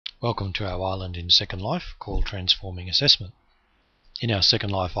Welcome to our island in Second Life called Transforming Assessment. In our Second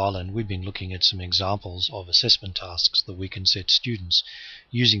Life island, we've been looking at some examples of assessment tasks that we can set students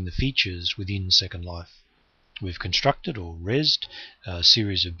using the features within Second Life. We've constructed or resed a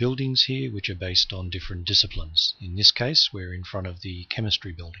series of buildings here which are based on different disciplines. In this case, we're in front of the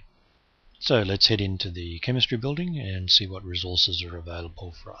chemistry building. So let's head into the chemistry building and see what resources are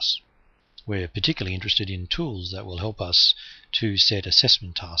available for us. We're particularly interested in tools that will help us to set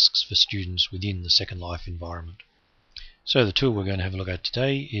assessment tasks for students within the Second Life environment. So the tool we're going to have a look at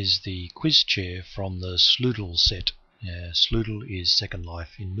today is the quiz chair from the Sloodle set. Sloodle is Second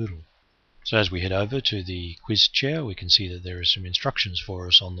Life in Moodle. So as we head over to the quiz chair, we can see that there are some instructions for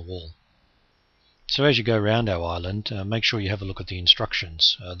us on the wall. So as you go around our island, make sure you have a look at the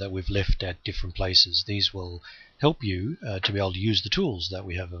instructions that we've left at different places. These will help you to be able to use the tools that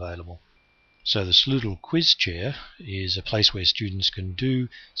we have available. So the Sloodle quiz chair is a place where students can do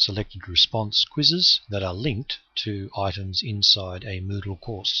selected response quizzes that are linked to items inside a Moodle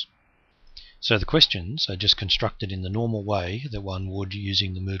course. So the questions are just constructed in the normal way that one would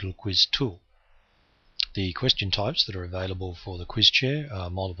using the Moodle quiz tool. The question types that are available for the quiz chair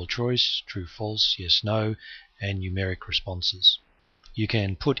are multiple choice, true, false, yes, no, and numeric responses. You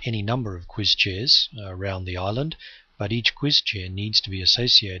can put any number of quiz chairs around the island, but each quiz chair needs to be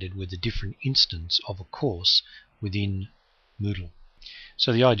associated with a different instance of a course within Moodle.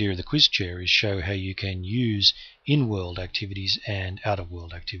 So the idea of the quiz chair is show how you can use in-world activities and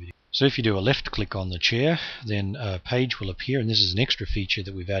out-of-world activities. So if you do a left click on the chair, then a page will appear, and this is an extra feature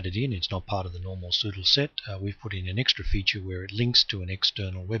that we've added in. It's not part of the normal Sloodle set. We've put in an extra feature where it links to an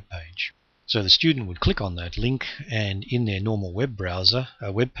external web page. So the student would click on that link, and in their normal web browser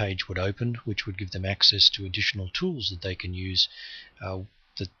a web page would open which would give them access to additional tools that they can use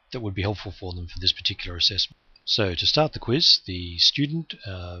that would be helpful for them for this particular assessment. So to start the quiz, the student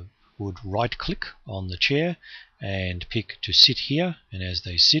would right click on the chair and pick to sit here, and as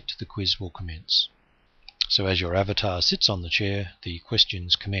they sit, the quiz will commence. So as your avatar sits on the chair, the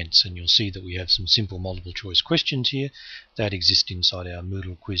questions commence, and you'll see that we have some simple multiple choice questions here that exist inside our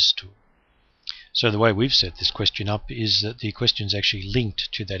Moodle quiz tool. So the way we've set this question up is that the question is actually linked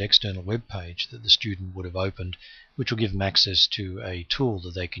to that external web page that the student would have opened, which will give them access to a tool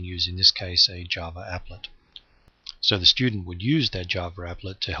that they can use, in this case a Java applet. So the student would use that Java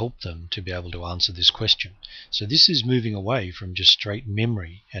applet to help them to be able to answer this question. So this is moving away from just straight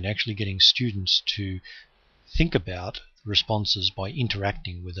memory and actually getting students to think about responses by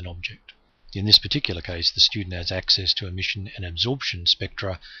interacting with an object. In this particular case, the student has access to emission and absorption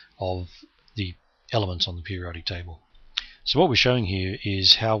spectra of the elements on the periodic table. So what we're showing here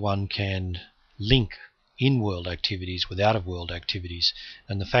is how one can link in-world activities with out-of-world activities,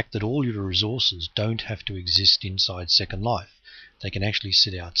 and the fact that all your resources don't have to exist inside Second Life. They can actually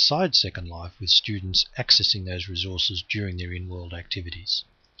sit outside Second Life with students accessing those resources during their in-world activities.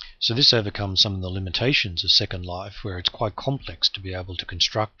 So this overcomes some of the limitations of Second Life, where it's quite complex to be able to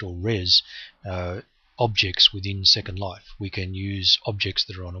construct or res objects within Second Life. We can use objects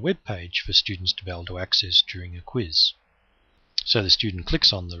that are on a web page for students to be able to access during a quiz. So the student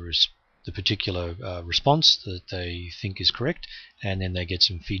clicks on the particular response that they think is correct, and then they get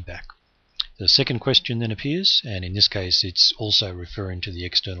some feedback. The second question then appears, and in this case it's also referring to the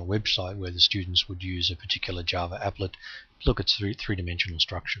external website where the students would use a particular Java applet to look at three-dimensional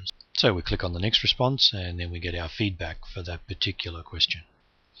structures. So we click on the next response, and then we get our feedback for that particular question.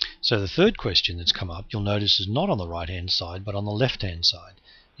 So the third question that's come up, you'll notice, is not on the right hand side but on the left hand side.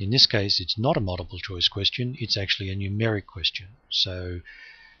 In this case it's not a multiple choice question, it's actually a numeric question. So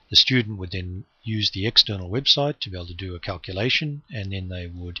the student would then use the external website to be able to do a calculation, and then they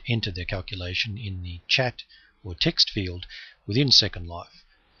would enter their calculation in the chat or text field within Second Life,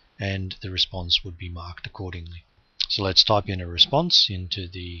 and the response would be marked accordingly. So let's type in a response into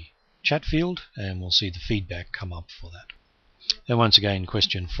the chat field, and we'll see the feedback come up for that. And once again,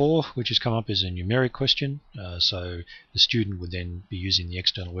 question 4, which has come up, is a numeric question. So the student would then be using the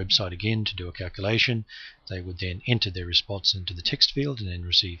external website again to do a calculation. They would then enter their response into the text field and then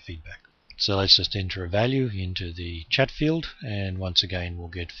receive feedback. So let's just enter a value into the chat field, and once again we'll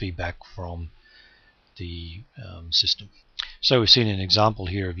get feedback from the system. So we've seen an example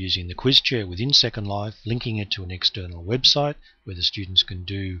here of using the quiz chair within Second Life, linking it to an external website where the students can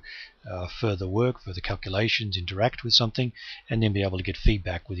do further work, further calculations, interact with something, and then be able to get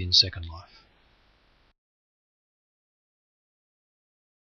feedback within Second Life.